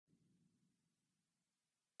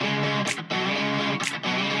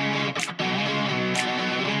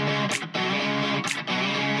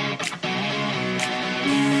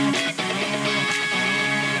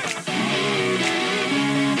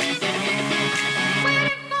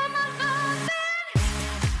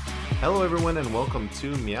Hello, everyone, and welcome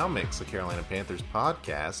to Meow Mix, a Carolina Panthers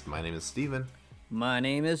podcast. My name is Steven. My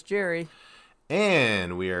name is Jerry.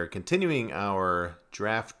 And we are continuing our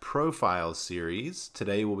draft profile series.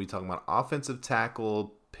 Today we'll be talking about offensive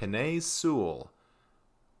tackle Penei Sewell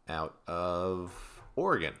out of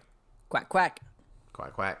Oregon. Quack, quack.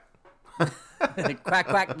 Quack, quack. Quack,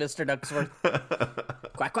 quack, Mr. Ducksworth.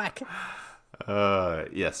 Quack, quack.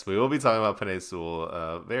 Yes, we will be talking about Penei Sewell,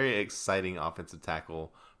 a very exciting offensive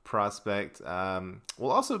tackle prospect.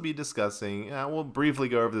 We'll also be discussing, we'll briefly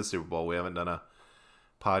go over the Super Bowl. We haven't done a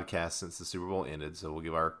podcast since the Super Bowl ended, so we'll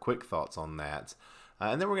give our quick thoughts on that.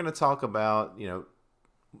 And then we're going to talk about,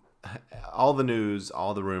 all the news,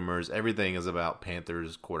 all the rumors, everything is about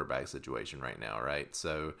Panthers quarterback situation right now, right?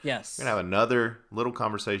 So yes, we're going to have another little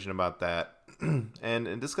conversation about that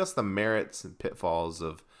and discuss the merits and pitfalls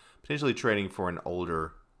of potentially trading for an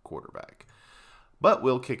older quarterback. But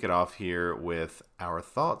we'll kick it off here with our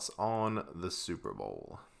thoughts on the Super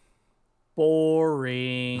Bowl.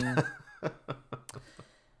 Boring.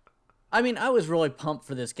 I mean, I was really pumped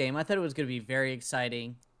for this game. I thought it was going to be very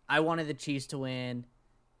exciting. I wanted the Chiefs to win,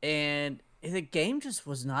 and the game just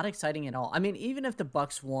was not exciting at all. I mean, even if the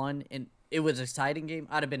Bucs won and it was an exciting game,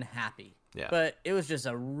 I'd have been happy. Yeah. But it was just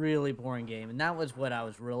a really boring game, and that was what I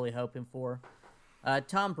was really hoping for.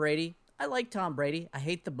 Tom Brady. I like Tom Brady. I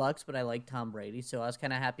hate the Bucs, but I like Tom Brady, so I was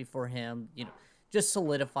kind of happy for him, just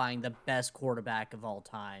solidifying the best quarterback of all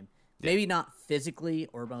time. Yeah. Maybe not physically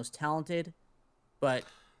or most talented, but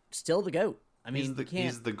still the GOAT. I mean,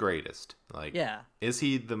 he's the greatest. Yeah. Is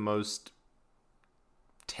he the most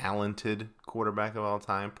talented quarterback of all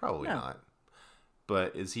time? Probably not.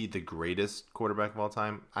 But is he the greatest quarterback of all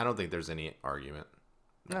time? I don't think there's any argument.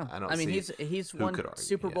 No, I mean he's won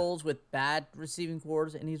Super Bowls with bad receiving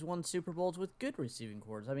cores, and he's won Super Bowls with good receiving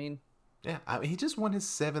cores. I mean, he just won his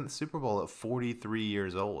 7th Super Bowl at 43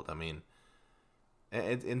 years old. I mean,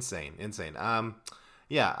 it's insane.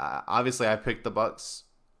 Obviously I picked the Bucs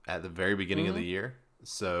at the very beginning of the year,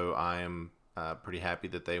 so I am pretty happy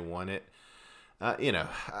that they won it.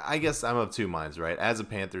 I guess I'm of two minds, right? As a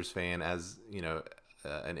Panthers fan, as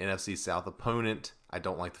an NFC South opponent, I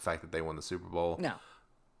don't like the fact that they won the Super Bowl. No.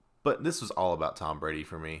 But this was all about Tom Brady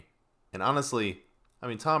for me. And honestly, I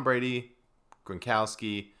mean, Tom Brady,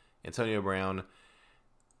 Gronkowski, Antonio Brown,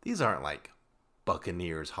 these aren't like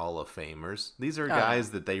Buccaneers Hall of Famers. These are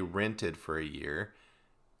guys that they rented for a year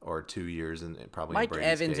or 2 years, and probably Mike in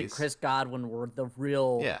Brady's Evans case. And Chris Godwin were the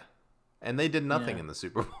real... Yeah. And they did nothing in the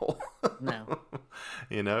Super Bowl. No.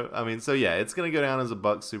 I mean, so yeah, it's going to go down as a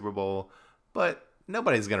Bucs Super Bowl, but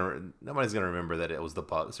nobody's going to remember that it was the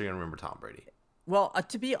Bucs. They're going to remember Tom Brady. Well,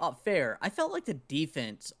 to be fair, I felt like the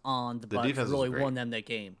defense on the Bucs really won them that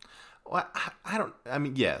game. Well,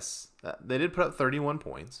 yes. They did put up 31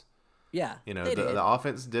 points. Yeah, the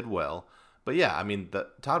offense did well. But yeah, I mean, the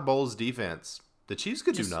Todd Bowles defense, the Chiefs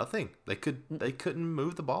could do nothing. They couldn't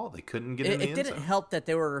move the ball. They couldn't get in the end zone. It didn't help that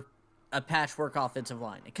they were a patchwork offensive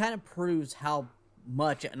line. It kind of proves how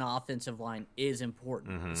much an offensive line is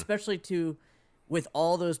important, especially with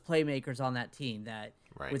all those playmakers on that team that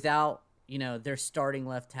without their starting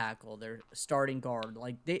left tackle, their starting guard,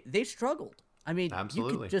 like they struggled. I mean,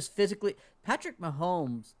 absolutely. You could just physically. Patrick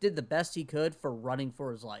Mahomes did the best he could for running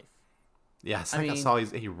for his life. Yeah, I saw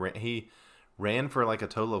he ran for like a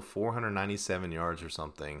total of 497 yards or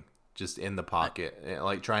something, just in the pocket,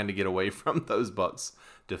 like trying to get away from those Bucs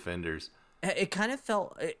defenders. It kind of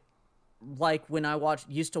felt like when I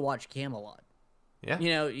used to watch Camelot. Yeah.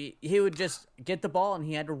 He would just get the ball and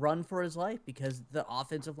he had to run for his life because the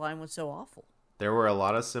offensive line was so awful. There were a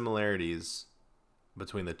lot of similarities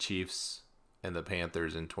between the Chiefs and the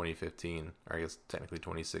Panthers in 2015, or I guess technically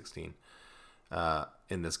 2016,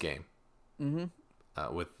 in this game.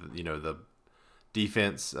 Mm-hmm. With, the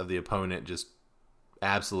defense of the opponent just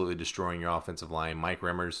absolutely destroying your offensive line. Mike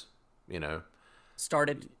Remmers,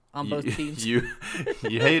 started on both teams. You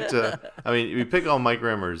hate to... I mean, we pick on Mike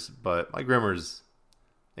Remmers, but Mike Remmers...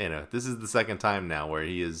 this is the second time now where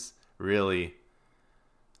he has really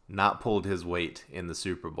not pulled his weight in the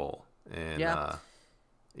Super Bowl. And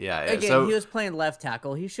again, so, he was playing left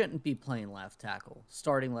tackle. He shouldn't be playing left tackle,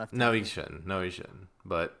 starting left tackle. No, he shouldn't.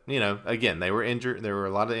 But, again, they were injured. There were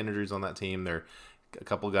a lot of injuries on that team. There are a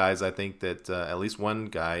couple guys, I think, that at least one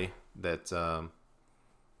guy that,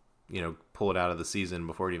 pulled out of the season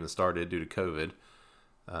before it even started due to COVID.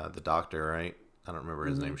 The doctor, right? I don't remember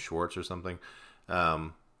his name, Schwartz or something.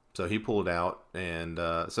 So he pulled out, and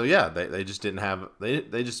they just didn't have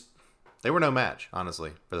they were no match,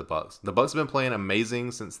 honestly, for the Bucs. The Bucs have been playing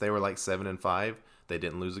amazing since they were like 7-5. They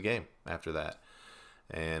didn't lose a game after that,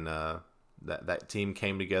 and that team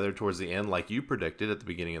came together towards the end, like you predicted at the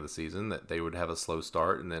beginning of the season, that they would have a slow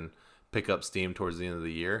start and then pick up steam towards the end of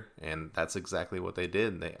the year, and that's exactly what they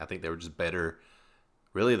did. I think they were just better,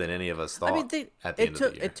 really, than any of us thought. At the end of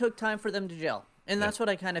the year, it took time for them to gel, and that's what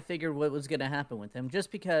I kind of figured what was going to happen with them.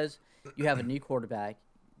 Just because you have a new quarterback,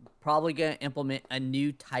 probably going to implement a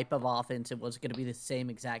new type of offense. It wasn't going to be the same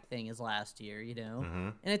exact thing as last year,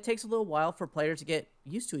 And it takes a little while for players to get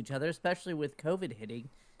used to each other, especially with COVID hitting.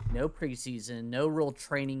 No preseason, no real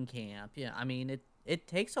training camp. Yeah, I mean, it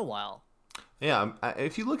takes a while. Yeah,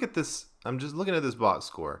 if you look at this, I'm just looking at this box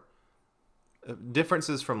score.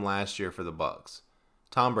 Differences from last year for the Bucs.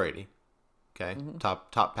 Tom Brady, okay,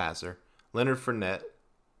 top passer. Leonard Fournette,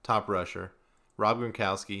 top rusher. Rob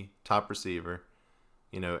Gronkowski, top receiver.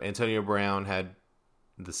 Antonio Brown had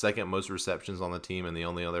the second most receptions on the team and the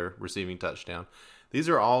only other receiving touchdown. These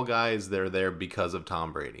are all guys that are there because of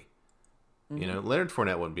Tom Brady. Leonard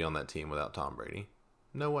Fournette wouldn't be on that team without Tom Brady.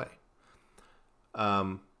 No way.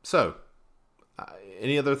 So,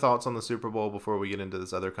 any other thoughts on the Super Bowl before we get into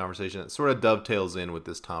this other conversation? It sort of dovetails in with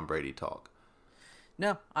this Tom Brady talk.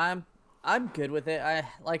 No, I'm good with it.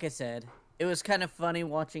 Like I said, it was kind of funny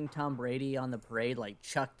watching Tom Brady on the parade, like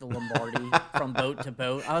chuck the Lombardi from boat to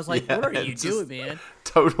boat. I was like, what are you doing, man?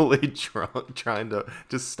 Totally drunk,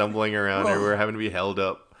 just stumbling around everywhere, having to be held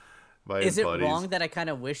up by his buddies. Is it wrong that I kind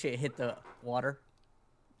of wish it hit the water?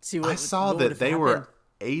 I saw that they were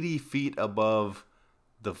 80 feet above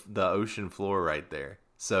the ocean floor right there.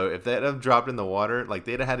 So if that had dropped in the water, like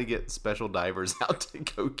they'd have had to get special divers out to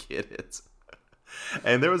go get it.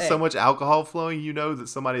 And there was so much alcohol flowing, that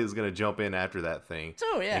somebody is going to jump in after that thing.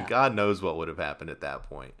 Oh, yeah. And God knows what would have happened at that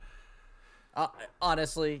point.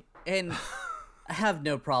 Honestly, and I have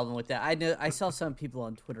no problem with that. I saw some people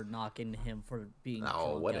on Twitter knocking him for being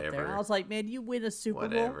drunk whatever. out there. And I was like, man, you win a Super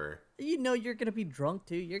Bowl. You're going to be drunk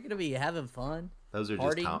too. You're going to be having fun. Those are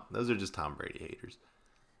just Tom Brady haters.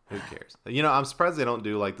 Who cares? I'm surprised they don't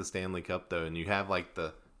do like the Stanley Cup though, and you have like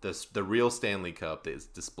the real Stanley Cup that is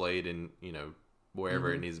displayed in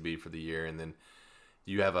wherever it needs to be for the year, and then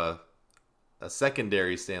you have a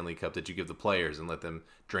secondary Stanley Cup that you give the players and let them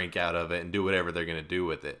drink out of it and do whatever they're going to do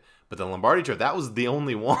with it. But the Lombardi Trophy, that was the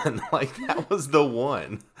only one. Like that was the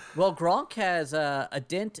one. Well, Gronk has a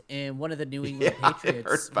dent in one of the New England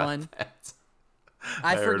Patriots one.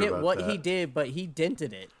 I forget what he did, but he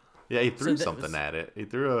dented it. Yeah, he threw something at it. He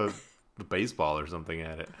threw a baseball or something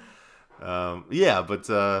at it. But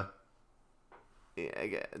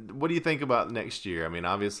what do you think about next year? I mean,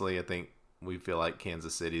 obviously, I think we feel like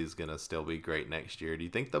Kansas City is going to still be great next year. Do you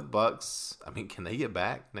think the Bucs, can they get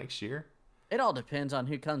back next year? It all depends on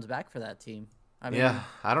who comes back for that team. I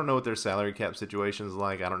don't know what their salary cap situation is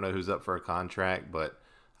like. I don't know who's up for a contract, but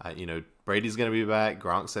Brady's going to be back.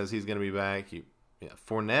 Gronk says he's going to be back.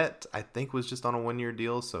 Fournette, I think, was just on a 1-year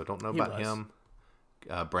deal, so I don't know about him.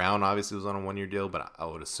 Brown obviously was on a 1-year deal, but I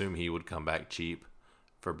would assume he would come back cheap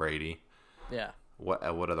for Brady. Yeah. What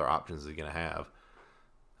other options is he going to have?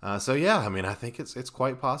 I think it's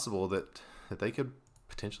quite possible that they could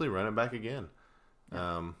potentially run it back again.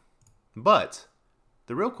 Yeah. But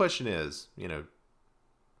the real question is,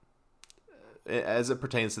 as it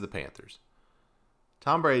pertains to the Panthers,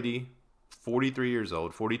 Tom Brady, 43 years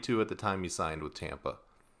old, 42 at the time he signed with Tampa,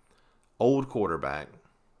 old quarterback.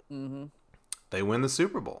 Mm-hmm. They win the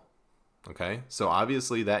Super Bowl. Okay, so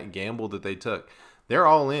obviously that gamble that they took, they're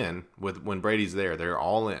all in when Brady's there. They're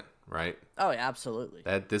all in, right? Oh, yeah, absolutely.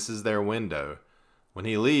 This is their window. When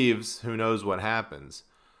he leaves, who knows what happens?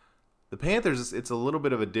 The Panthers, it's a little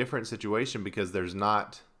bit of a different situation because there's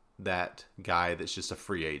not that guy that's just a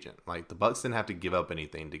free agent. Like the Bucs didn't have to give up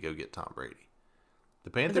anything to go get Tom Brady. The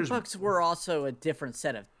Panthers, the Bucs were also a different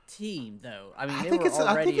set of team, though. I mean, I think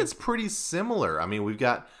it's pretty similar. I mean, we've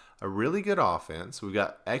got a really good offense. We've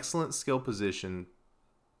got excellent skill position,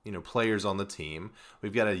 players on the team.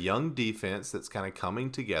 We've got a young defense that's kind of coming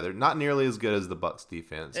together. Not nearly as good as the Bucs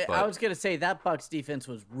defense. But I was gonna say that Bucs defense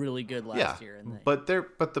was really good last year.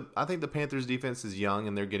 I think the Panthers defense is young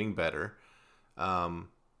and they're getting better. Within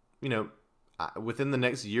the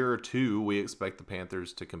next year or two, we expect the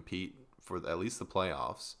Panthers to compete for at least the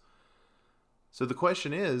playoffs. So the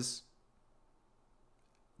question is,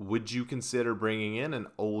 would you consider bringing in an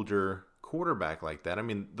older quarterback like that? I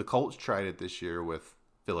mean, the Colts tried it this year with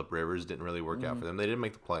Phillip Rivers. Didn't really work out for them. They didn't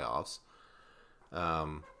make the playoffs.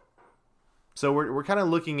 So we're kind of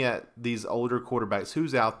looking at these older quarterbacks.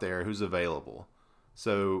 Who's out there? Who's available?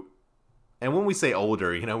 So, and when we say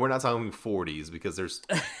older, we're not talking 40s because there's,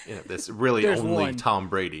 this really only one. Tom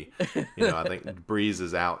Brady. I think Breeze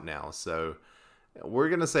is out now. So we're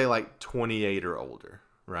going to say like 28 or older.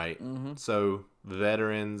 right? So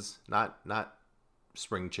veterans, not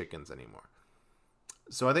spring chickens anymore.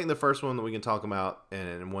 So I think the first one that we can talk about,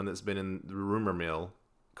 and one that's been in the rumor mill,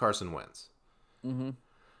 Carson Wentz.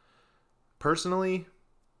 Personally,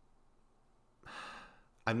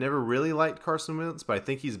 I've never really liked Carson Wentz, but I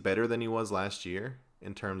think he's better than he was last year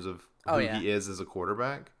in terms of who he is as a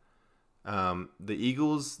quarterback. The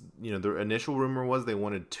Eagles, the initial rumor was they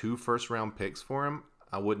wanted 2 first-round picks for him.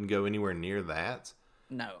 I wouldn't go anywhere near that.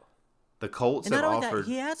 No. The Colts and have not only offered.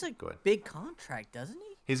 That, he has a big contract, doesn't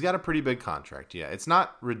he? He's got a pretty big contract. Yeah, it's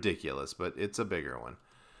not ridiculous, but it's a bigger one.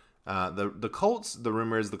 The Colts. The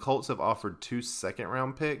rumor is the Colts have offered 2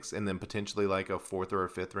 second-round picks and then potentially like a 4th or a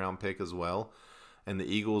 5th-round pick as well. And the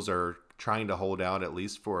Eagles are trying to hold out at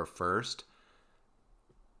least for a first.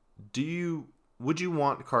 Would you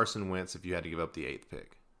want Carson Wentz if you had to give up the 8th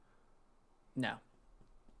pick? No.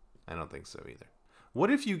 I don't think so either.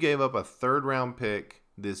 What if you gave up a 3rd-round pick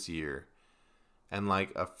this year and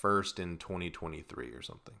like a first in 2023 or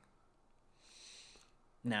something?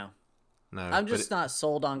 No. No. I'm just not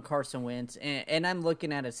sold on Carson Wentz, and I'm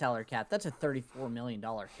looking at a salary cap. That's a $34 million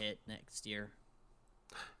hit next year.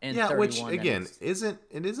 And yeah, which again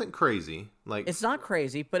isn't crazy. Like, it's not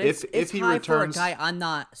crazy, but it's he high returns, for a guy I'm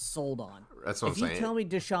not sold on. That's what I'm saying. If you tell me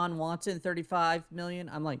Deshaun Watson $35 million,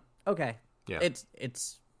 I'm like, okay, yeah, it's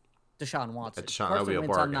Deshaun Watson. That would be a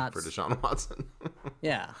bargain for Deshaun Watson.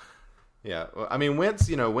 Yeah, yeah. Well, I mean,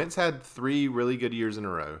 Wentz had 3 really good years in a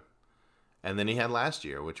row, and then he had last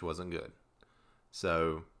year, which wasn't good.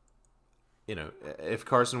 So, if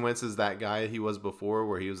Carson Wentz is that guy he was before,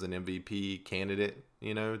 where he was an MVP candidate,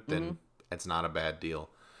 then it's not a bad deal.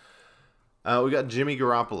 We got Jimmy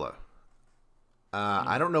Garoppolo.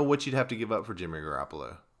 I don't know what you'd have to give up for Jimmy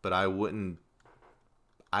Garoppolo, but I wouldn't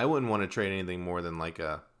want to trade anything more than like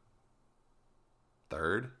a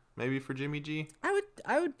 3rd, maybe, for Jimmy G.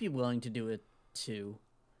 I would be willing to do it too.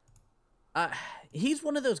 He's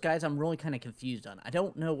one of those guys I'm really kind of confused on. I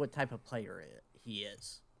don't know what type of player he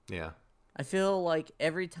is. Yeah. I feel like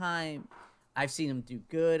every time I've seen him do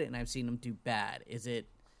good and I've seen him do bad. Is it,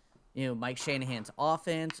 Mike Shanahan's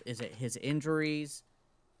offense? Is it his injuries?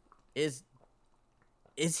 Is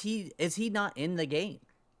he not in the game?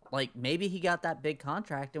 Like, maybe he got that big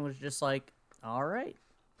contract and was just like, all right,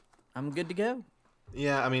 I'm good to go.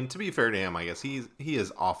 Yeah, I mean, to be fair to him, I guess he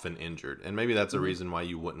is often injured, and maybe that's a reason why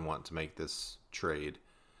you wouldn't want to make this trade,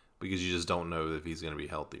 because you just don't know if he's going to be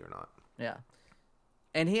healthy or not. Yeah.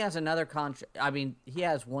 And he has another contract. I mean, he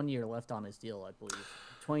has 1 year left on his deal, I believe.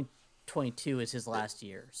 2022 is his last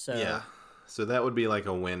year. So yeah. So that would be like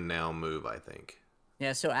a win now move, I think.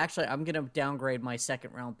 Yeah, so actually I'm going to downgrade my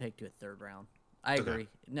 2nd round pick to a 3rd round. I agree.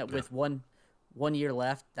 No, with 1 year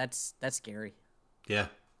left, that's scary. Yeah.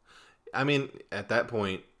 I mean, at that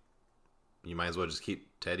point, you might as well just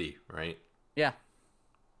keep Teddy, right? Yeah.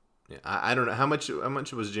 Yeah. I don't know how much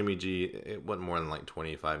was Jimmy G. It wasn't more than like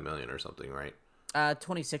 $25 million or something, right?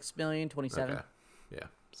 26 million, 27. Okay. Yeah.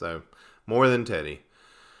 So more than Teddy.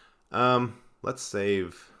 Let's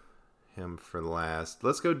save him for last.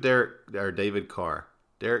 Let's go David Carr.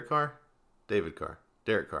 Derek Carr? David Carr.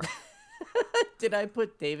 Derek Carr. Did I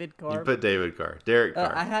put David Carr? You put David Carr. Derek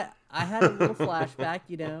Carr. I had a little flashback,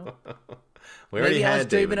 We already Maybe had I was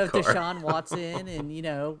dreaming David of Carr. Deshaun Watson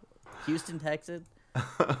and, Houston Texans.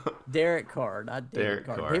 Derek Carr, not David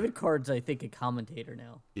Carr. David Carr's, I think, a commentator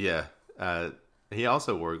now. Yeah. He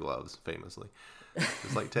also wore gloves, famously,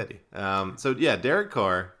 just like Teddy. So, yeah, Derek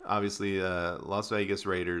Carr, obviously Las Vegas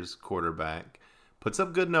Raiders quarterback, puts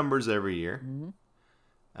up good numbers every year.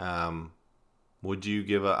 Mm-hmm. Would you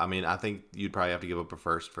give up? I mean, I think you'd probably have to give up a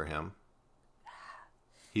first for him.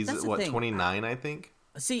 He's, 29, I think?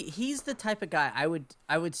 See, he's the type of guy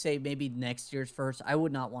I would say maybe next year's first. I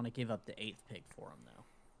would not want to give up the 8th pick for him, though.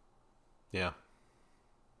 Yeah.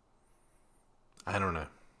 I don't know.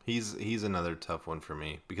 He's another tough one for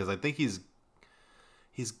me because I think he's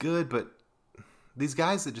good, but these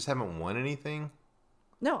guys that just haven't won anything.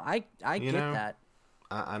 No, I get that.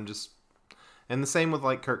 I'm just, and the same with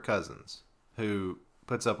like Kirk Cousins, who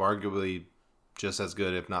puts up arguably just as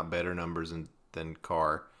good, if not better, numbers than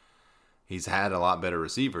Carr. He's had a lot better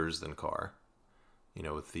receivers than Carr,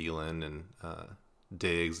 with Thielen and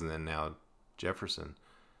Diggs, and then now Jefferson.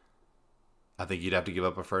 I think you'd have to give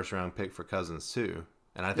up a first-round pick for Cousins too.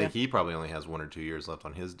 And I think he probably only has 1 or 2 years left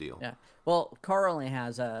on his deal. Yeah. Well, Carr only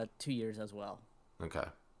has 2 years as well. Okay.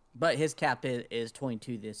 But his cap is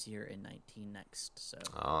 22 this year and 19 next. So.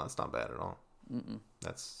 Oh, that's not bad at all. Mm-mm.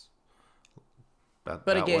 That's.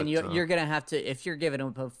 But again, you're gonna have to, if you're giving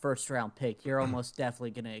him a first round pick, you're almost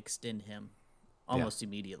definitely gonna extend him almost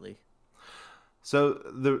immediately. So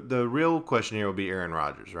the real question here will be Aaron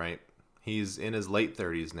Rodgers, right? He's in his late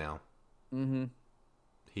 30s now. Mm-hmm.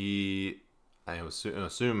 He,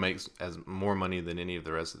 assume makes as more money than any of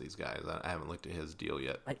the rest of these guys. I haven't looked at his deal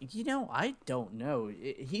yet. I don't know.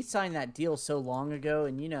 He signed that deal so long ago,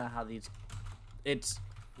 and you know how it's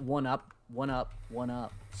one up, one up, one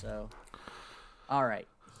up. So, all right,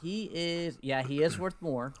 he is worth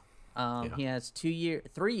more. He has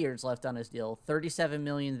 3 years left on his deal. 37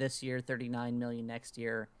 million this year, 39 million next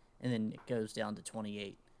year, and then it goes down to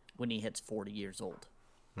 28 when he hits 40 years old.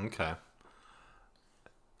 Okay.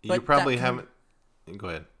 But you probably haven't. Go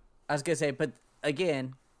ahead. I was gonna say, but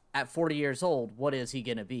again, at 40 years old, what is he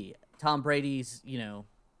gonna be? Tom Brady's,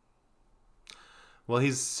 Well,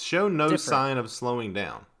 he's shown no different. sign of slowing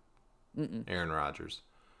down. Aaron Rodgers.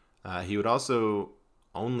 He would also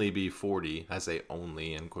only be 40. I say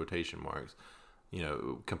only in quotation marks.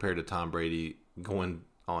 Compared to Tom Brady going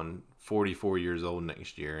on 44 years old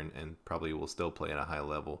next year and probably will still play at a high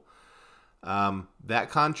level. That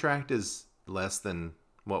contract is less than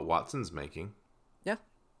what Watson's making. Yeah.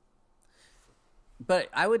 But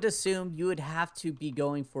I would assume you would have to be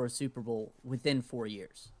going for a Super Bowl within 4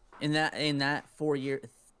 years. In that 4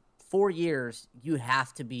 years, you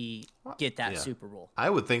have to get that Super Bowl.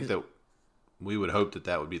 I would think that we would hope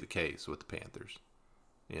that would be the case with the Panthers.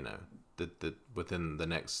 That within the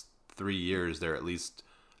next 3 years, they're at least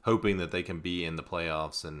hoping that they can be in the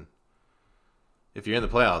playoffs. And if you're in the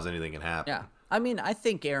playoffs, anything can happen. Yeah. I mean, I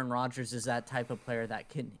think Aaron Rodgers is that type of player that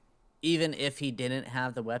can, even if he didn't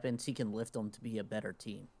have the weapons, he can lift them to be a better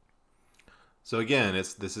team. So again,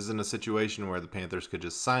 this isn't a situation where the Panthers could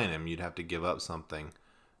just sign him. You'd have to give up something.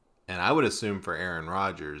 And I would assume for Aaron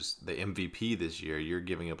Rodgers, the MVP this year, you're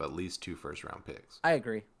giving up at least 2 first-round picks. I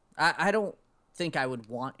agree. I don't think I would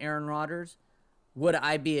want Aaron Rodgers. Would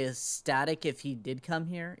I be ecstatic if he did come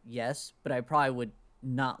here? Yes, but I probably would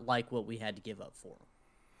not like what we had to give up for him.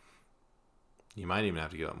 You might even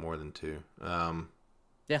have to give up more than 2.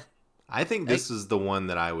 Yeah. I think this is the one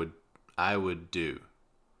that I would do.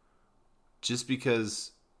 Just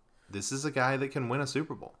because this is a guy that can win a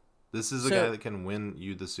Super Bowl. This is a guy that can win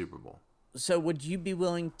you the Super Bowl. So would you be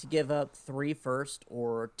willing to give up 3 first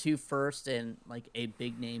or 2 first and like a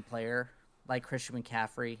big name player like Christian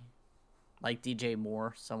McCaffrey, like DJ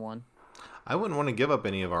Moore, someone? I wouldn't want to give up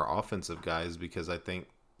any of our offensive guys because I think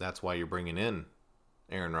that's why you're bringing in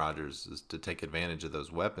Aaron Rodgers, is to take advantage of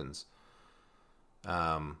those weapons.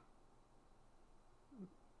 I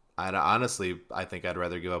think I'd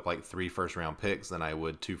rather give up like 3 first-round picks than I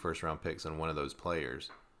would 2 first-round picks on one of those players.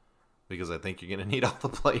 Because I think you're going to need all the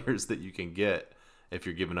players that you can get if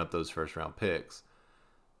you're giving up those first-round picks.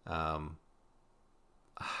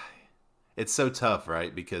 It's so tough,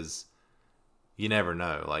 right? Because you never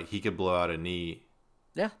know. Like, he could blow out a knee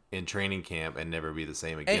in training camp and never be the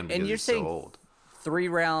same again because he's so old.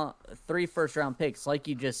 3 first-round picks, like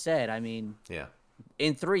you just said. I mean,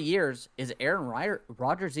 in 3 years, is Aaron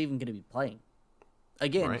Rodgers even going to be playing?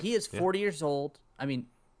 Again, he is 40 years old. I mean,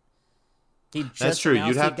 he just that's true.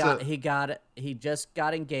 You'd have he just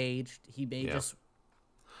got engaged. He may just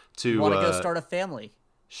want to go start a family.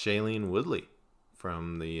 Shailene Woodley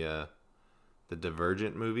from the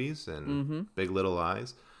Divergent movies and Big Little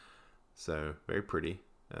Lies. So very pretty.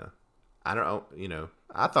 I don't know.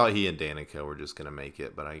 I thought he and Danica were just gonna make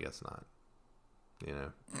it, but I guess not.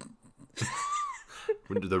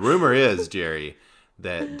 The rumor is, Jerry,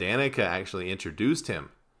 that Danica actually introduced him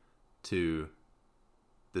to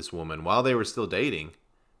this woman while they were still dating,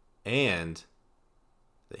 and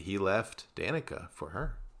that he left Danica for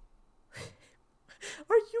her.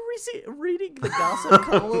 Are you reading the gossip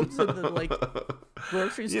columns in the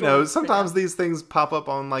grocery store? Sometimes these things pop up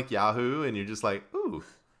on Yahoo, and you're just like, ooh,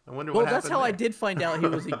 I wonder what happened. Well, that's how there. I did find out he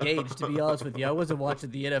was engaged, to be honest with you. I wasn't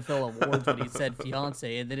watching the NFL awards when he said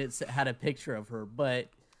fiance, and then it had a picture of her. But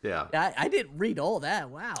yeah, I didn't read all that.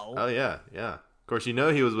 Wow. Oh, yeah. Of course, he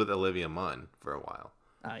was with Olivia Munn for a while.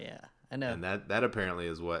 Oh, yeah. I know. And that apparently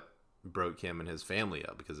is what broke him and his family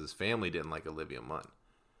up, because his family didn't like Olivia Munn.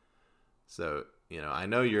 So, I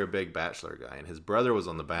know you're a big Bachelor guy, and his brother was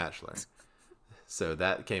on The Bachelor. So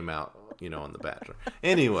that came out, on The Bachelor.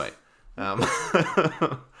 Anyway,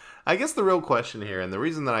 I guess the real question here, and the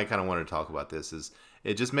reason that I kind of want to talk about this, is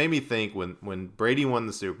it just made me think when Brady won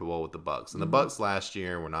the Super Bowl with the Bucs, and the Bucs last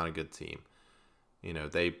year were not a good team.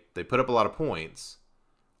 They put up a lot of points,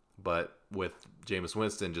 but with Jameis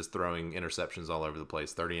Winston just throwing interceptions all over the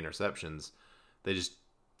place, 30 interceptions, they just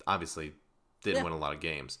obviously didn't win a lot of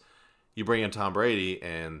games. You bring in Tom Brady,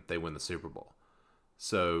 and they win the Super Bowl.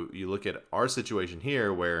 So you look at our situation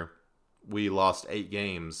here where we lost 8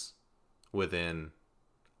 games within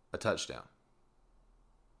a touchdown.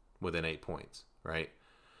 within 8 points, right?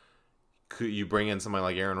 Could you bring in somebody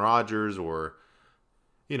like Aaron Rodgers or,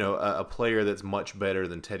 a player that's much better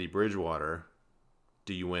than Teddy Bridgewater?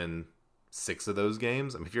 Do you win 6 of those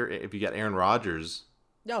games? I mean, if you got Aaron Rodgers,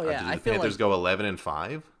 Oh yeah, do I the feel Panthers like go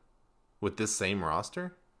 11-5 with this same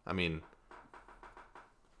roster? I mean,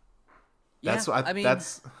 yeah. I mean, I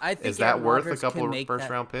think is that Aaron worth a Rodgers couple can of make first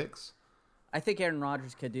that. round picks? I think Aaron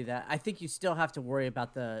Rodgers could do that. I think you still have to worry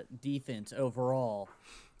about the defense overall.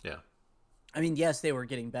 Yeah. I mean, yes, they were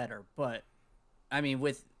getting better, but I mean,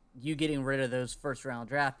 with you getting rid of those first round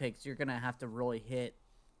draft picks, you're gonna have to really hit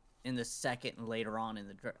in the second and later on in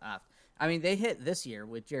the draft. I mean, they hit this year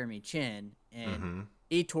with Jeremy Chin, and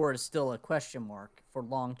Etor is still a question mark for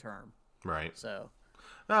long term. Right. So,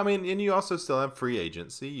 I mean, and you also still have free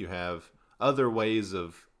agency. You have other ways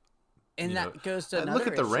of. and that goes to another look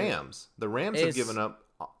at the issue. Rams. The Rams have given up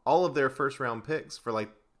all of their first round picks for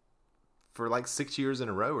like 6 years in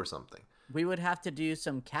a row or something. We would have to do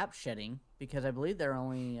some cap shedding because I believe they're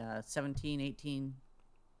only 17, 18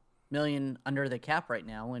 million under the cap right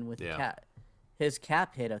now. And with his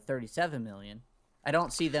cap hit of 37 million, I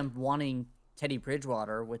don't see them wanting Teddy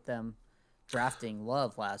Bridgewater with them drafting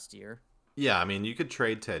Love last year. Yeah, I mean, you could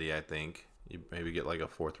trade Teddy, I think. You maybe get like a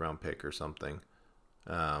 4th round pick or something.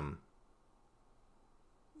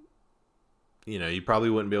 You probably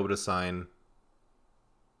wouldn't be able to sign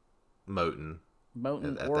Moton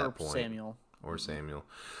at or that point. Samuel. Or Samuel.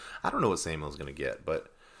 I don't know what Samuel's going to get,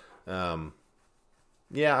 but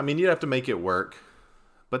yeah, I mean, you'd have to make it work,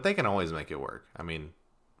 but they can always make it work. I mean,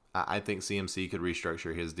 I think CMC could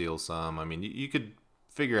restructure his deal some. I mean, you could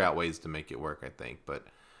figure out ways to make it work, I think, but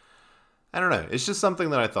I don't know. It's just something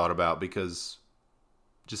that I thought about because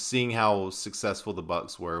just seeing how successful the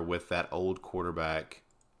Bucs were with that old quarterback.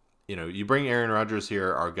 You bring Aaron Rodgers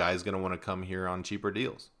here, our guy's going to want to come here on cheaper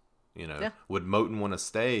deals. Would Moton want to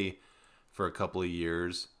stay for a couple of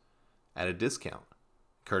years at a discount?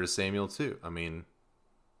 Curtis Samuel too. I mean,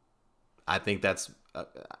 I think that's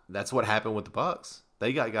what happened with the Bucs.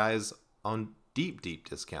 They got guys on deep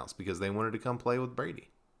discounts because they wanted to come play with Brady.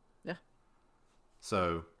 Yeah.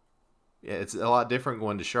 So, yeah, it's a lot different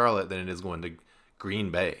going to Charlotte than it is going to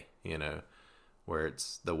Green Bay, where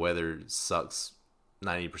it's the weather sucks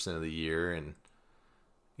 90% of the year and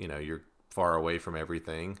you're far away from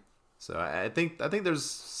everything. So I think there's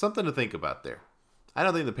something to think about there. I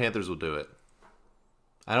don't think the Panthers will do it.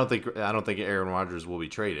 I don't think Aaron Rodgers will be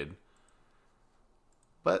traded.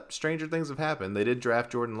 But stranger things have happened. They did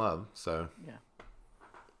draft Jordan Love, so yeah.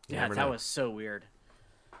 Yeah, that was so weird.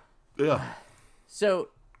 Yeah. So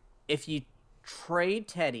if you trade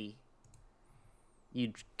Teddy,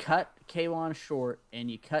 you cut K'Wan short,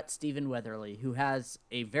 and you cut Stephen Weatherly, who has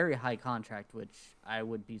a very high contract, which I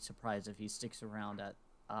would be surprised if he sticks around at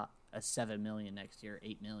a $7 million next year,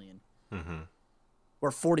 $8 million. Mm-hmm.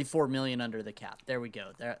 We're $44 million under the cap. There we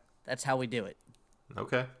go. That's how we do it.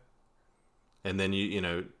 Okay. And then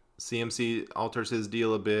CMC alters his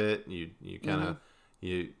deal a bit. You kind of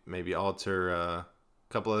you maybe alter a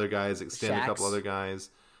couple other guys, extend a couple other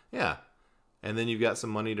guys. Yeah. And then you've got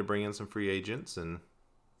some money to bring in some free agents, and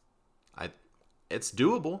it's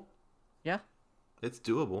doable. Yeah. It's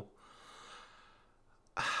doable.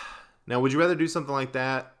 Now, would you rather do something like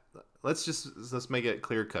that? Let's make it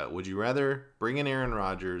clear cut. Would you rather bring in Aaron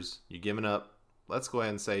Rodgers? You giving up, let's go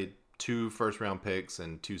ahead and say 2 first-round picks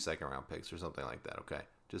and 2 second-round picks or something like that, okay?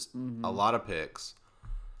 Just a lot of picks.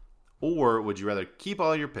 Or would you rather keep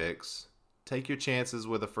all your picks, take your chances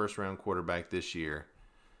with a first-round quarterback this year,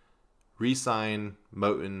 re-sign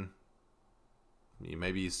Moton,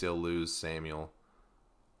 maybe you still lose Samuel,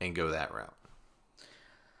 and go that route?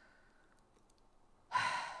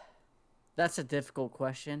 That's a difficult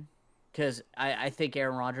question because I think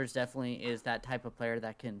Aaron Rodgers definitely is that type of player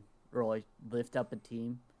that can really lift up a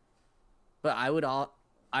team. But I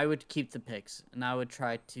would keep the picks, and I would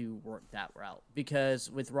try to work that route because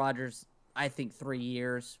with Rodgers, I think 3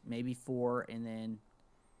 years, maybe 4, and then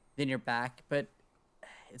you're back. But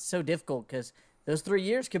it's so difficult because those 3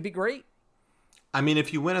 years could be great. I mean,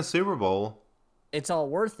 if you win a Super Bowl, it's all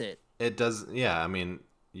worth it. It does, yeah. I mean,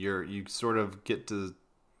 you sort of get to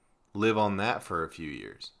live on that for a few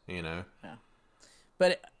years, Yeah.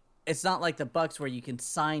 But it's not like the Bucs where you can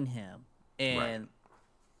sign him, and right.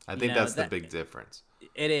 I think that's the big difference.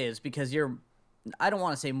 It is because I don't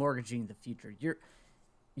want to say mortgaging the future.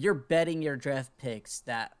 You're betting your draft picks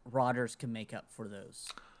that Rodgers can make up for those.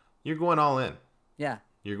 You're going all in. Yeah.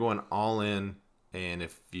 You're going all in, and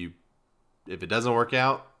if it doesn't work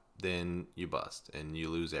out, then you bust and you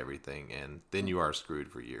lose everything, and then you are screwed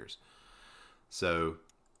for years. So,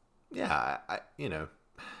 yeah,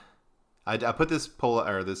 I put this poll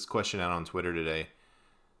or this question out on Twitter today.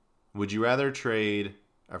 Would you rather trade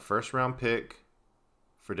a first round pick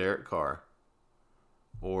for Derek Carr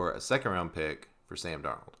or a second round pick for Sam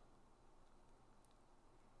Darnold?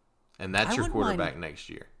 And that's your quarterback next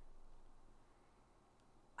year.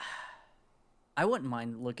 I wouldn't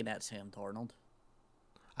mind looking at Sam Darnold.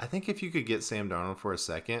 I think if you could get Sam Darnold for a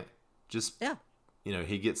second, just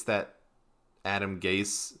he gets that Adam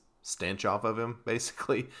Gase stench off of him,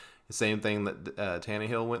 basically. The same thing that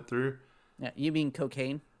Tannehill went through. Yeah, you mean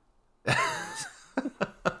cocaine?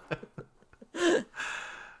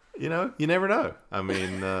 You never know. I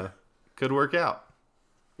mean, could work out.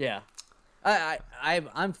 Yeah.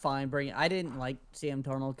 I'm fine I didn't like Sam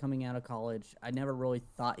Darnold coming out of college. I never really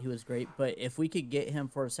thought he was great, but if we could get him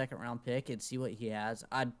for a second round pick and see what he has,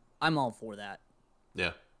 I'm all for that.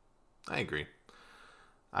 Yeah, I agree.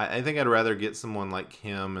 I think I'd rather get someone like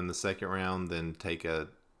him in the second round than take a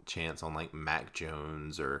chance on like Mac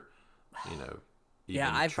Jones or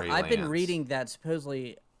yeah, I've been reading that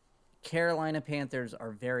supposedly Carolina Panthers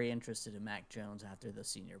are very interested in Mac Jones after the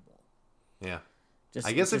Senior Bowl. Yeah.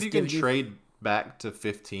 I guess if you can trade back to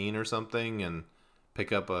 15 or something and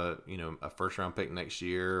pick up a first round pick next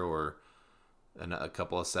year or a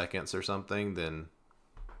couple of seconds or something, then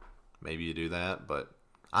maybe you do that. But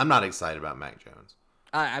I'm not excited about Mac Jones.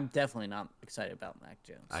 I'm definitely not excited about Mac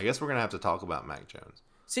Jones. I guess we're gonna have to talk about Mac Jones.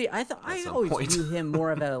 See, I always view him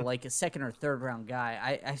more of a second or third round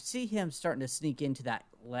guy. I see him starting to sneak into that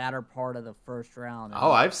latter part of the first round.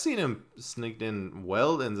 I've seen him sneaked in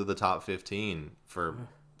well into the top 15 for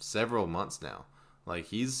several months now. Like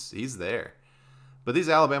he's there. But these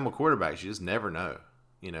Alabama quarterbacks, you just never know.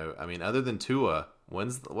 I mean, other than Tua,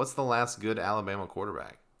 what's the last good Alabama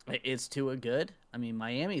quarterback? Is Tua good? I mean,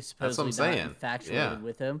 Miami's supposedly not infatuated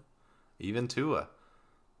with him. Even Tua.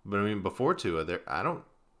 But I mean, before Tua, AJ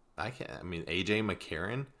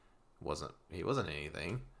McCarron wasn't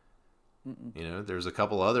anything. There's a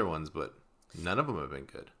couple other ones, but none of them have been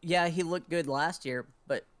good. Yeah, he looked good last year,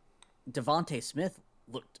 but Devontae Smith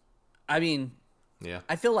looked. I mean,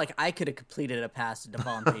 I feel like I could have completed a pass to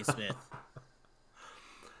Devontae Smith.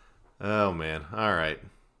 Oh man! All right.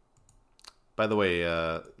 By the way,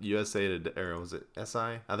 USA or was it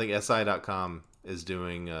SI? I think SI.com is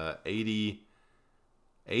doing 80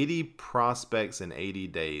 prospects in 80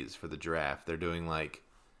 days for the draft. They're doing like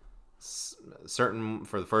certain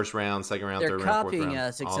for the first round, second round, third round, fourth round. They're copying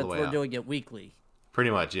us, except we're doing it weekly.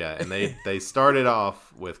 Pretty much, yeah. And they started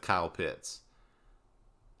off with Kyle Pitts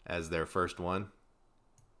as their first one,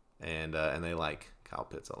 and they like Kyle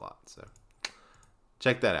Pitts a lot. So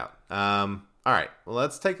check that out. All right, well,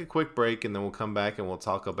 let's take a quick break, and then we'll come back and we'll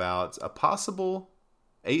talk about a possible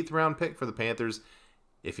 8th round pick for the Panthers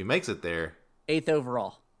if he makes it there. 8th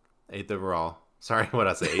overall. 8th overall. Sorry, what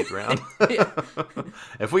I say, 8th round?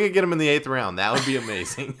 If we could get him in the 8th round, that would be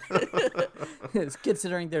amazing.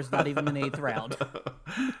 Considering there's not even an 8th round.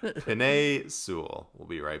 Penei Sewell. We'll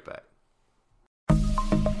be right back.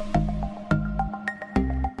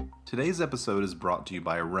 Today's episode is brought to you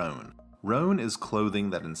by Rhone. Rhone is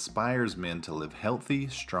clothing that inspires men to live healthy,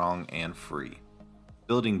 strong, and free.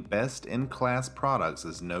 Building best-in-class products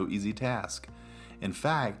is no easy task. In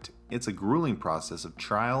fact, it's a grueling process of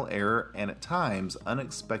trial, error, and at times,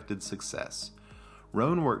 unexpected success.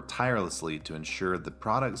 Rhone worked tirelessly to ensure the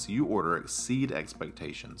products you order exceed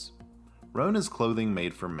expectations. Rhone is clothing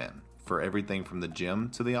made for men, for everything from the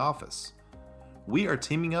gym to the office. We are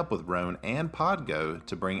teaming up with Rhone and Podgo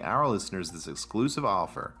to bring our listeners this exclusive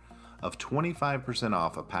offer of 25%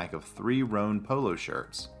 off a pack of 3 Rhone polo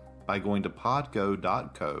shirts by going to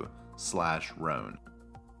podgo.co/Rhone.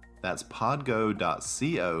 That's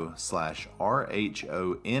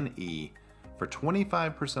podgo.co/RHONE for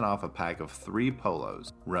 25% off a pack of 3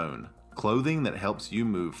 polos. Rhone, clothing that helps you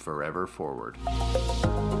move forever forward.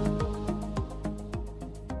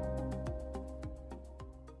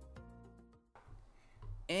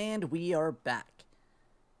 And we are back.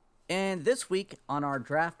 And this week on our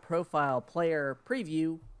draft profile player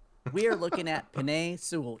preview, we are looking at Penei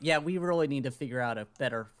Sewell. Yeah, we really need to figure out a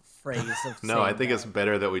better phrase of No, I think it's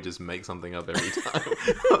better that we just make something up every time.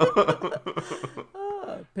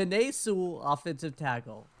 Penei Sewell, offensive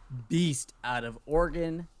tackle, beast out of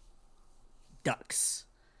Oregon Ducks.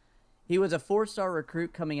 He was a 4-star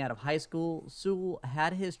recruit coming out of high school. Sewell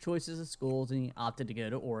had his choices of schools, and he opted to go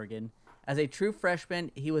to Oregon. As a true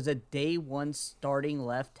freshman, he was a day 1 starting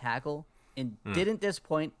left tackle and didn't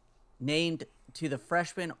disappoint. Named to the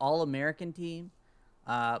freshman All-American team.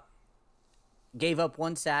 Gave up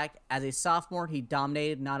 1 sack. As a sophomore, he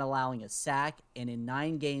dominated, not allowing a sack, and in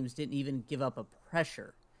 9 games didn't even give up a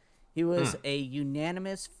pressure. He was a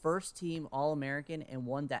unanimous first-team All-American and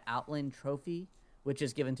won the Outland Trophy, which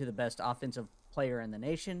is given to the best offensive player in the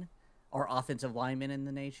nation or offensive lineman in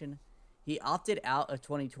the nation. He opted out of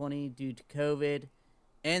 2020 due to COVID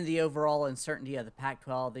and the overall uncertainty of the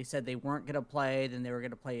Pac-12. They said they weren't going to play, then they were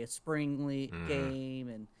going to play a spring league game,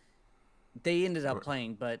 and they ended up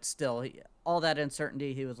playing, but still, all that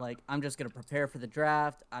uncertainty, he was like, I'm just going to prepare for the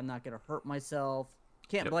draft. I'm not going to hurt myself.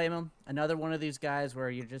 Can't blame him. Another one of these guys where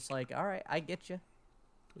you're just like, all right, I get you.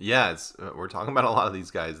 Yeah, we're talking about a lot of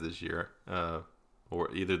these guys this year.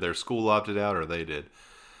 Or either their school opted out or they did.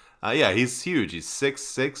 Yeah, he's huge. He's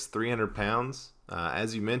 6'6", 300 pounds.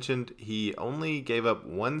 As you mentioned, he only gave up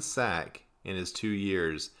 1 sack in his 2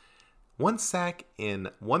 years. 1 sack in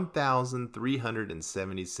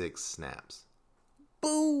 1,376 snaps.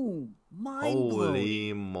 Boom! Mind-blowing.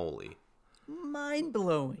 Holy moly.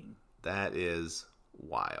 Mind-blowing. That is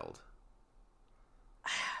wild.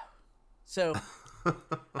 So,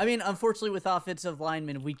 I mean, unfortunately with offensive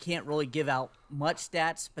linemen, we can't really give out much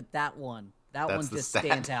stats, but that one just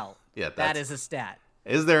stands out. Yeah, that is a stat.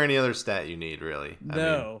 Is there any other stat you need, really? No. I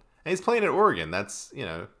mean, and he's playing at Oregon. That's,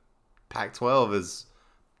 Pac-12 is...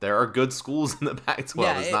 There are good schools in the Pac-12.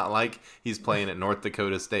 Yeah, it's not like he's playing at North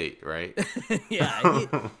Dakota State, right? Yeah.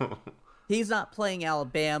 He's not playing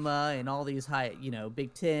Alabama and all these high,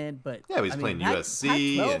 Big Ten, but... Yeah, he's playing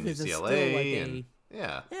USC and UCLA.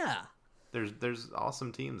 Yeah. There's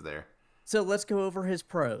awesome teams there. So let's go over his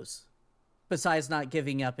pros. Besides not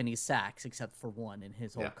giving up any sacks, except for one in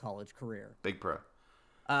his whole college career. Big pro.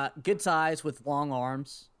 Good size with long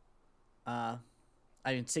arms.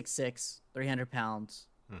 6'6", 300 pounds.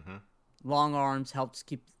 Mm-hmm. Long arms helps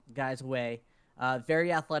keep guys away.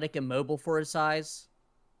 Very athletic and mobile for his size.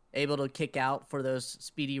 Able to kick out for those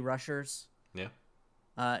speedy rushers. Yeah.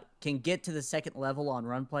 Can get to the second level on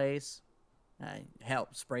run plays.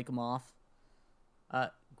 Helps break them off.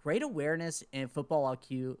 Great awareness and football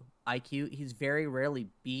IQ. He's very rarely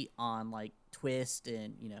beat on like twist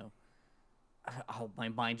and my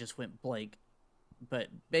mind just went blank. But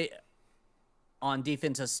on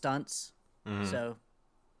defensive stunts. Mm-hmm. So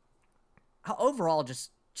overall, just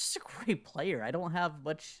a great player. I don't have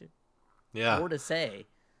much more to say.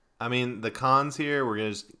 I mean, the cons here, we're gonna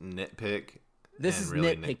just nitpick. This is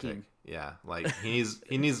really nitpicking. Yeah, like he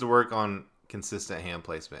needs to work on consistent hand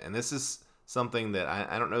placement, and this is something that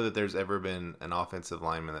I don't know that there's ever been an offensive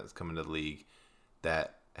lineman that's come into the league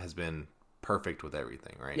that has been perfect with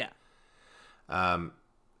everything, right? Yeah.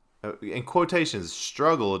 In quotations,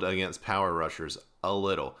 struggled against power rushers a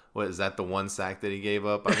little. What is that? The 1 sack that he gave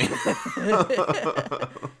up? I mean,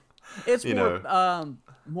 it's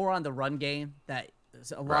more on the run game that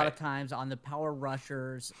a lot of times on the power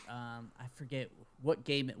rushers. I forget what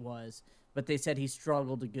game it was, but they said he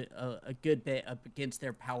struggled to get a good bit up against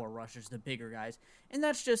their power rushers, the bigger guys, and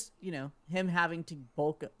that's just him having to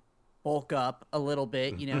bulk up a little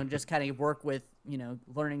bit, and just kind of work with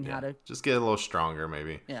learning how to just get a little stronger,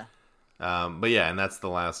 maybe. Yeah. But yeah, and that's the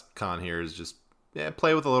last con here is just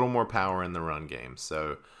play with a little more power in the run game.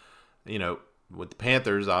 So, with the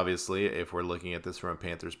Panthers, obviously, if we're looking at this from a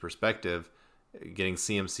Panthers perspective, getting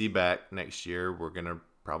CMC back next year, we're going to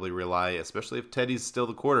probably rely, especially if Teddy's still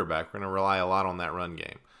the quarterback, we're going to rely a lot on that run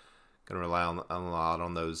game. Going to rely a lot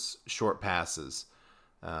on those short passes.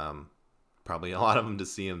 Probably a lot of them to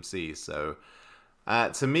CMC. So,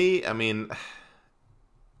 to me, I mean,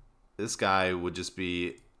 this guy would just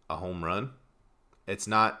be a home run. It's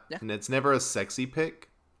not, and it's never a sexy pick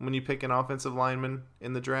when you pick an offensive lineman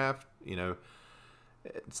in the draft.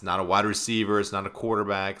 It's not a wide receiver. It's not a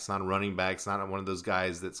quarterback. It's not a running back. It's not one of those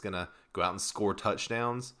guys that's going to go out and score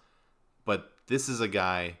touchdowns. But this is a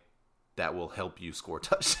guy that will help you score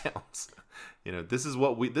touchdowns. This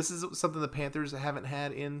is something the Panthers haven't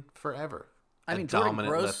had in forever. I mean,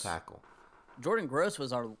 dominant left tackle. Jordan Gross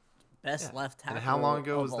was our best left tackle. And how long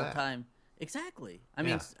ago was all that? Time. Exactly. I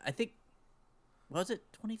mean, I think, was it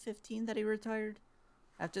 2015 that he retired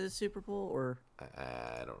after the Super Bowl, or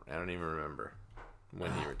I don't even remember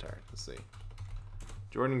when he retired. Let's see.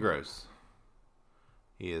 Jordan Gross.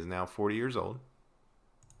 He is now 40 years old.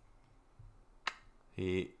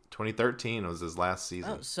 2013 was his last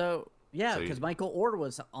season. Oh, so because Michael Orr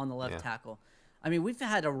was on the left tackle. I mean, we've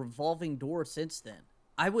had a revolving door since then.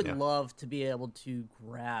 I would love to be able to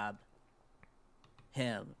grab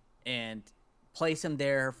him and place him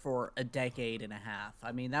there for a decade and a half.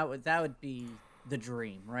 I mean, that would be the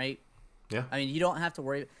dream, right? Yeah. I mean, you don't have to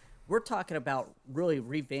worry. We're talking about really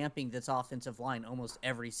revamping this offensive line almost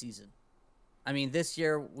every season. I mean, this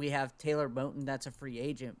year we have Taylor Moton, that's a free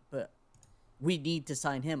agent, but we need to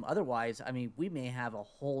sign him. Otherwise, I mean, we may have a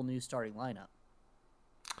whole new starting lineup.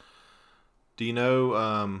 Do you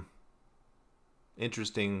know,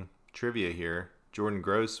 interesting trivia here, Jordan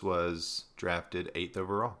Gross was drafted 8th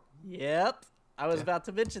overall. Yep. I was Yeah. about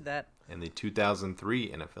to mention that. In the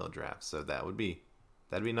 2003 NFL draft. So that'd be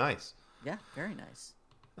nice. Yeah, very nice.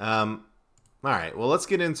 All right. Well, let's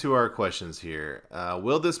get into our questions here.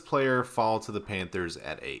 Will this player fall to the Panthers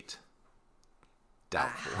at 8?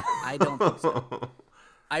 Doubtful. I don't think so.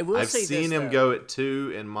 I will I've say seen this, him though. go at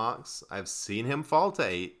 2 in mocks. I've seen him fall to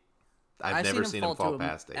 8. I've never seen him fall to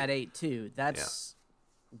past 8. at 8 too. That's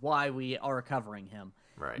why we are covering him.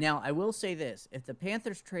 Right. Now, I will say this: if the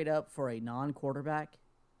Panthers trade up for a non-quarterback,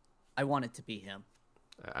 I want it to be him.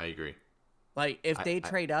 I agree. Like if they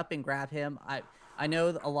trade up and grab him, I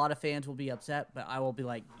know a lot of fans will be upset, but I will be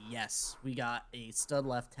like, yes, we got a stud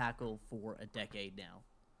left tackle for a decade now.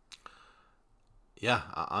 Yeah,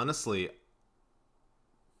 honestly,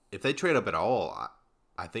 if they trade up at all,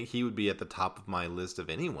 I think he would be at the top of my list of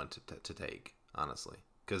anyone to take, honestly.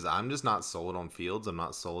 Because I'm just not sold on Fields. I'm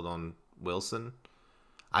not sold on Wilson.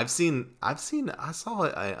 I saw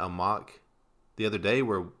a mock the other day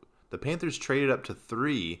where the Panthers traded up to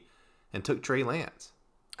 3 and took Trey Lance.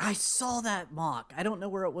 I saw that mock. I don't know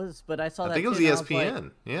where it was, but I saw that. I think it was too, and I ESPN. was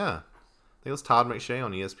like, Yeah. I think it was Todd McShay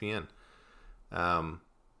on ESPN.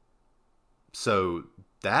 So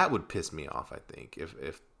that would piss me off, I think,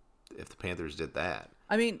 if the Panthers did that.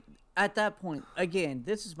 I mean, at that point, again,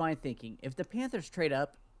 this is my thinking. If the Panthers trade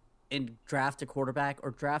up and draft a quarterback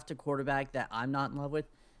or draft a quarterback that I'm not in love with,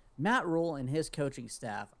 Matt Rule and his coaching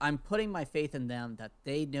staff, I'm putting my faith in them that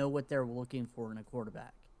they know what they're looking for in a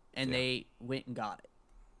quarterback, and they went and got it.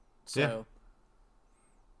 So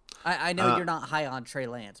I know you're not high on Trey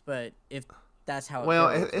Lance, but if that's how it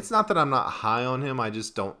goes, it's not that I'm not high on him. I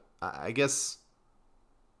just don't. I guess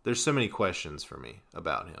there's so many questions for me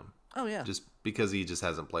about him. Oh, yeah. Just because he just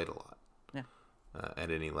hasn't played a lot. Yeah.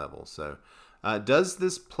 At any level. So, does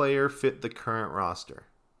this player fit the current roster?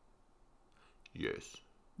 Yes.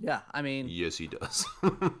 Yeah, I mean, Yes, he does.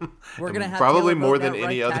 we're going to have probably Taylor more Moton than at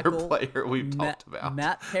any right other tackle, player we've talked about.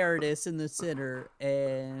 Matt Paradis in the center,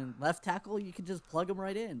 and left tackle, you can just plug him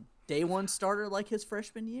right in. Day one starter like his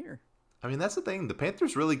freshman year. I mean, that's the thing. The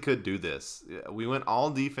Panthers really could do this. We went all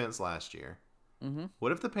defense last year. Mm-hmm.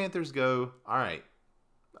 What if the Panthers go, all right,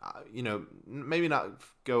 maybe not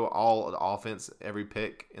go all offense every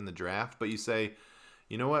pick in the draft, but you say,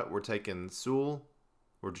 you know what, we're taking Sewell,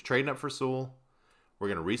 we're trading up for Sewell, we're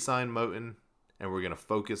going to re-sign Moton, and we're going to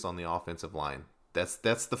focus on the offensive line. That's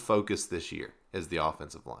the focus this year, is the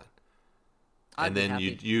offensive line. And then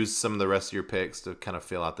you use some of the rest of your picks to kind of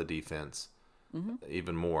fill out the defense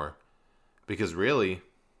even more. Because really,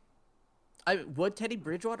 would Teddy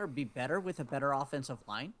Bridgewater be better with a better offensive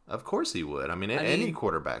line? of course he would. I mean, any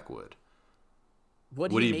quarterback would.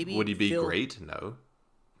 Would he be great? No.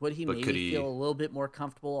 Would he But could he feel a little bit more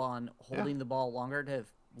comfortable on holding the ball longer to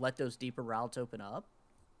let those deeper routes open up?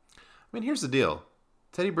 I mean, here's the deal.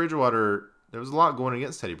 Teddy Bridgewater, there was a lot going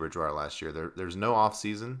against Teddy Bridgewater last year. There's no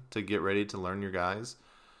offseason to get ready to learn your guys.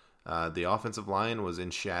 The offensive line was in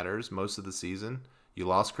shatters most of the season. You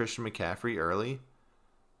lost Christian McCaffrey early.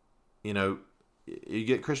 You know, you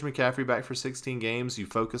get Christian McCaffrey back for 16 games. You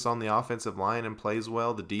focus on the offensive line and plays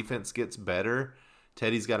well. The defense gets better.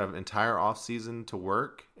 Teddy's got an entire offseason to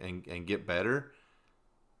work and get better.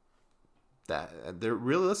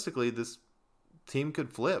 Realistically, this team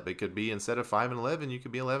could flip. It could be, instead of 5-11, you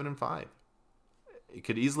could be 11-5. It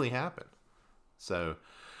could easily happen. So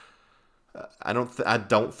I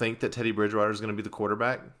don't think that Teddy Bridgewater is going to be the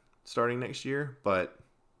quarterback starting next year, but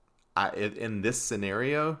in this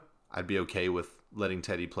scenario, I'd be okay with letting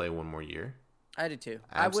Teddy play one more year. I do too.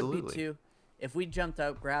 Absolutely. I would be too. If we jumped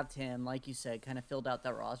out, grabbed him, like you said, kind of filled out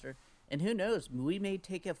that roster, and who knows, we may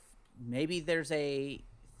take maybe there's a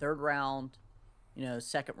third round,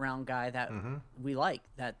 second round guy that we like,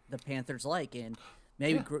 that the Panthers like, and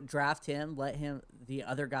maybe draft him, let the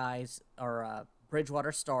other guys or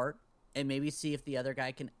Bridgewater start, and maybe see if the other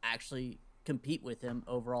guy can actually compete with him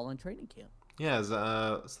overall in training camp. Yeah,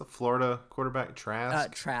 it's the Florida quarterback Trask.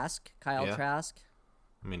 Kyle Trask.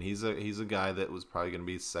 I mean, he's a guy that was probably going to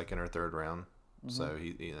be second or third round, so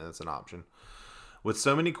that's an option. With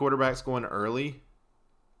so many quarterbacks going early,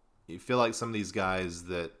 you feel like some of those guys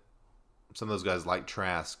like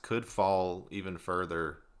Trask could fall even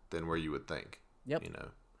further than where you would think. Yep.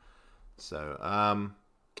 So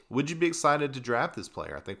would you be excited to draft this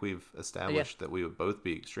player? I think we've established that we would both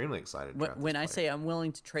be extremely excited to draft when I this player. say I'm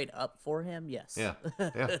willing to trade up for him, yes. Yeah,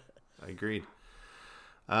 I agreed.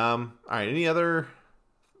 All right, any other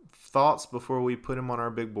thoughts before we put him on our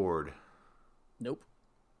big board? Nope.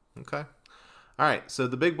 Okay. All right, so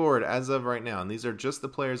the big board as of right now, and these are just the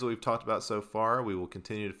players that we've talked about so far. We will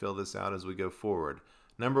continue to fill this out as we go forward.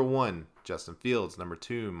 Number 1, Justin Fields. Number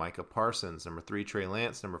 2, Micah Parsons. Number 3, Trey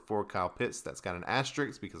Lance. Number 4, Kyle Pitts. That's got an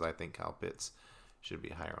asterisk because I think Kyle Pitts should be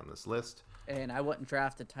higher on this list. And I wouldn't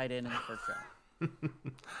draft a tight end in the first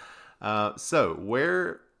round. So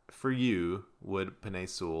where for you would Penei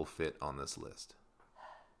Sewell fit on this list?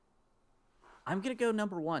 I'm going to go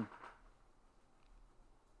number 1.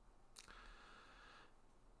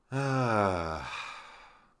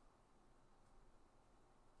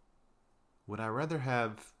 Would I rather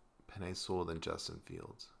have Penei Sewell than Justin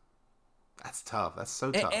Fields? That's tough. That's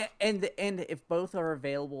so tough. And if both are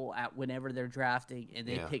available at whenever they're drafting and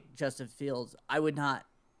they pick Justin Fields, I would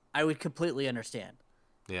completely understand.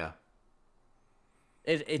 Yeah.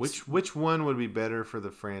 It's which one would be better for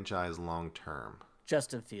the franchise long term?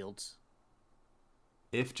 Justin Fields.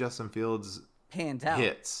 If Justin Fields pans out,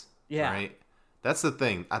 hits, yeah, right. That's the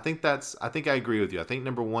thing. I think I agree with you. I think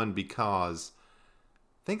number 1 because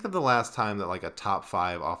think of the last time that like a top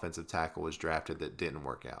 5 offensive tackle was drafted that didn't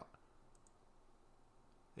work out.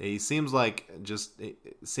 He seems like it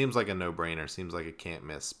seems like a no-brainer. Seems like a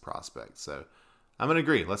can't-miss prospect. So I'm gonna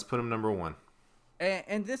agree. Let's put him number 1.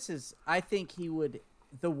 And this is, I think he would,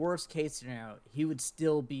 the worst case scenario, he would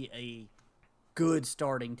still be a good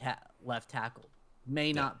starting left tackle.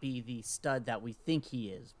 May not be the stud that we think he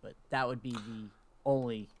is, but that would be the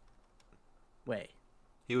only way.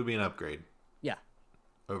 He would be an upgrade. Yeah.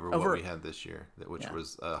 Over what we had this year, which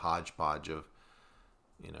was a hodgepodge of,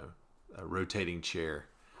 a rotating chair.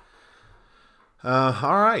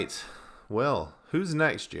 All right. Well, who's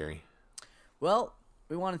next, Jerry? Well,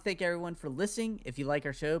 we want to thank everyone for listening. If you like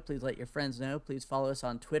our show, please let your friends know. Please follow us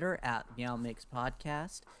on Twitter at Meow Mix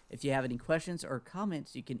Podcast. If you have any questions or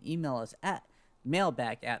comments, you can email us at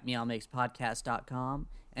mailbag@meowmixpodcast.com.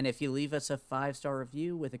 And if you leave us a 5-star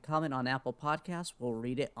review with a comment on Apple Podcasts, we'll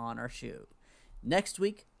read it on our show. Next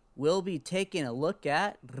week, we'll be taking a look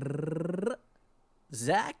at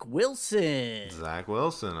Zach Wilson. Zach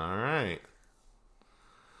Wilson, all right.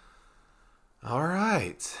 All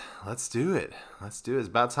right, let's do it. It's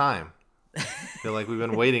about time. I feel like we've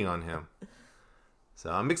been waiting on him.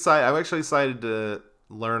 So I'm excited. I'm actually excited to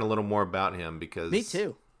learn a little more about him because... Me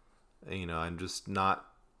too. I'm just not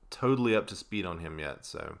totally up to speed on him yet.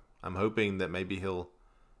 So I'm hoping that maybe he'll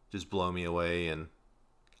just blow me away and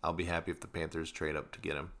I'll be happy if the Panthers trade up to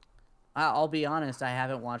get him. I'll be honest, I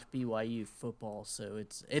haven't watched BYU football, so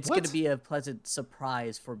it's going to be a pleasant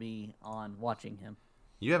surprise for me on watching him.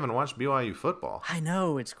 You haven't watched BYU football? I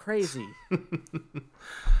know, it's crazy.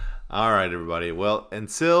 All right, everybody. Well,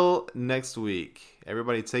 until next week,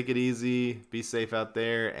 everybody take it easy, be safe out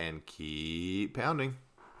there, and keep pounding.